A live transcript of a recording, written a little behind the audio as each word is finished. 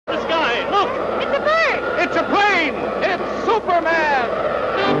Look! It's a bird! It's a plane! It's Superman!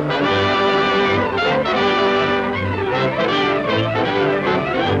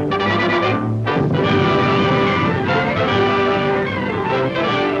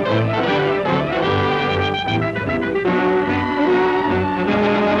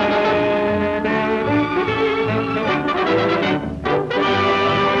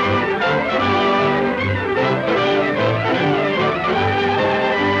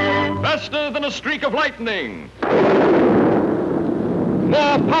 A streak of lightning,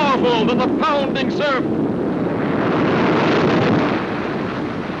 more powerful than the pounding surf,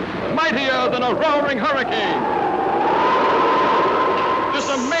 mightier than a roaring hurricane. This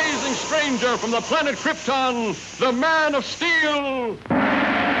amazing stranger from the planet Krypton, the Man of Steel,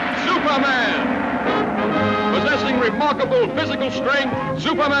 Superman. Possessing remarkable physical strength,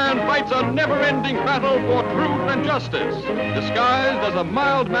 Superman fights a never-ending battle for truth and justice, disguised as a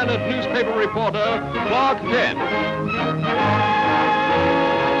mild-mannered newspaper reporter, Clark Kent.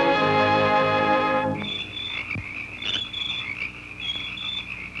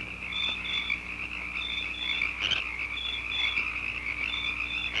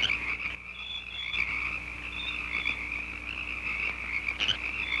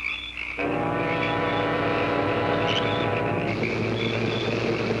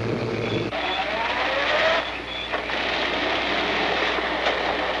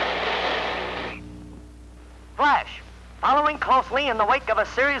 Following closely in the wake of a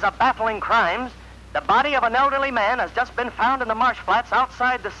series of baffling crimes, the body of an elderly man has just been found in the marsh flats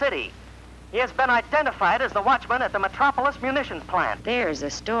outside the city. He has been identified as the watchman at the Metropolis munitions plant. There's a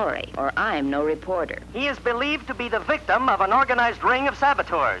story, or I'm no reporter. He is believed to be the victim of an organized ring of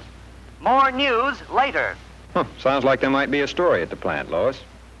saboteurs. More news later. Sounds like there might be a story at the plant, Lois.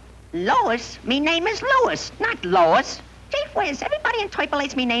 Lois? Me name is Louis, not Lois. Gee whiz, everybody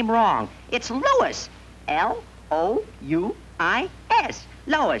interpolates me name wrong. It's Louis. L-O-U-I-S.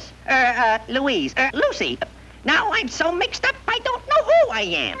 Lois. Louise. Lucy. Now I'm so mixed up, I don't know who I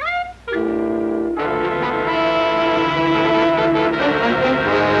am.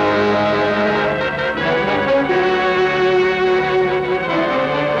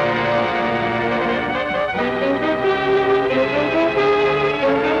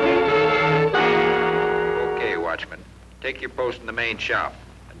 Okay, Watchman. Take your post in the main shop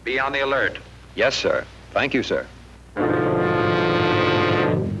and be on the alert. Yes, sir. Thank you, sir.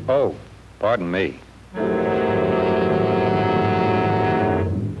 Oh, pardon me.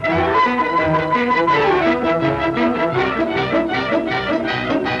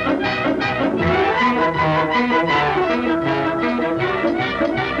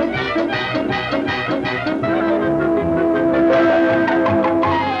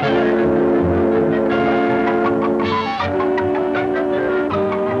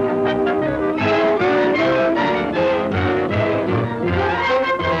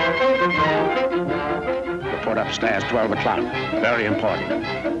 Upstairs, 12 o'clock. Very important.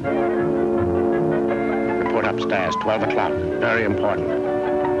 Report upstairs, 12 o'clock. Very important.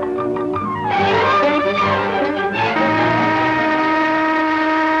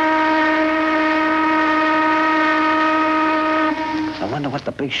 I wonder what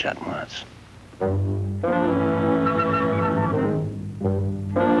the big shot was.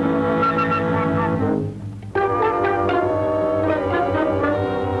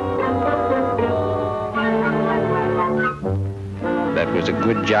 That was a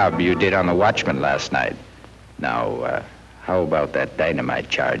good job you did on the watchman last night. Now, how about that dynamite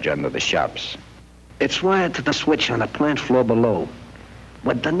charge under the shops? It's wired to the switch on the plant floor below.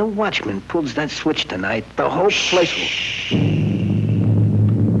 When the new watchman pulls that switch tonight, the whole place will...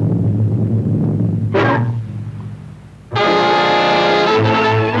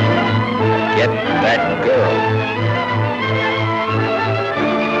 Get that girl.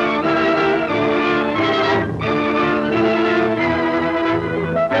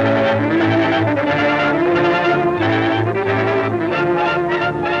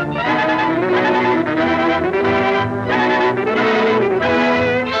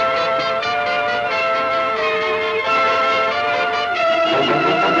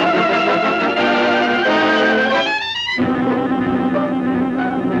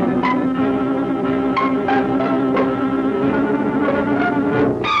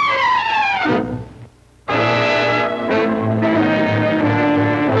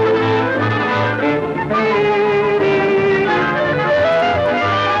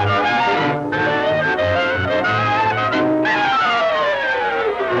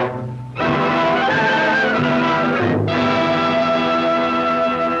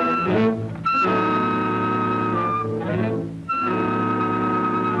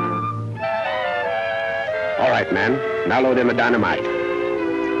 All right, man. Now load in the dynamite.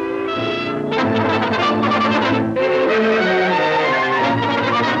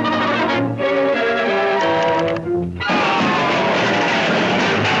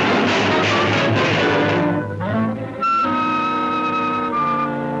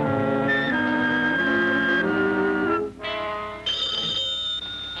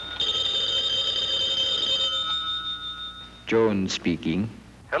 Jones speaking.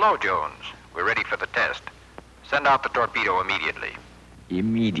 Hello, Jones. We're ready for the test. Send out the torpedo immediately.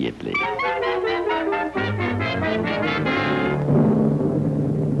 Immediately.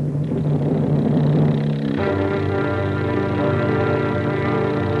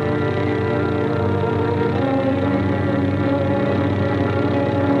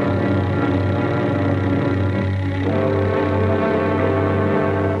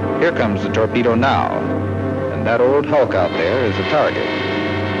 Here comes the torpedo now. And that old hulk out there is a target.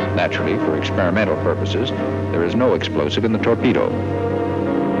 Naturally, for experimental purposes, there is no explosive in the torpedo.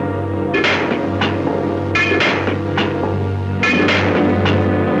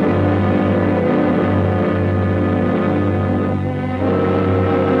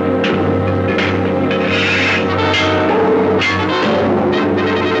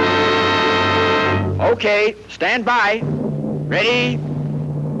 Okay, stand by. Ready?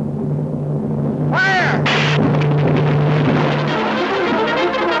 Fire!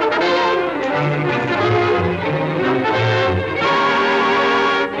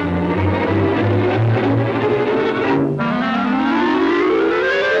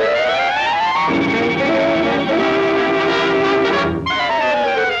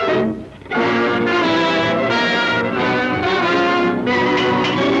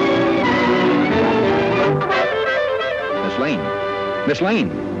 Miss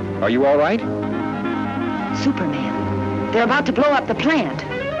Lane, are you all right? Superman. They're about to blow up the plant.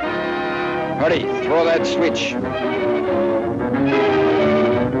 Hurry, throw that switch.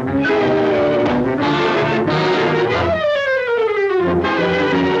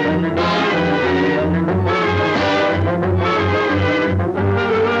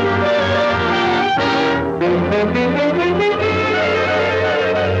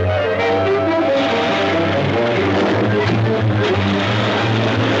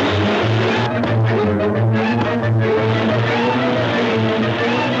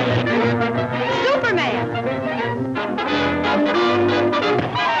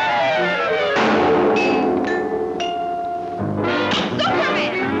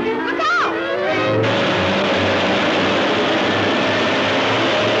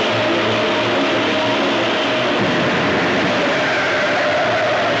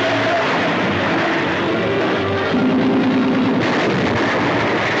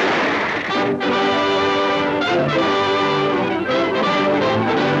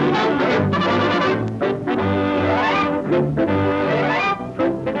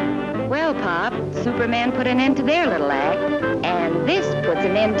 Well, Pop, Superman put an end to their little act, and this puts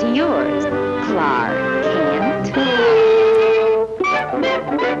an end to yours, Clark Kent.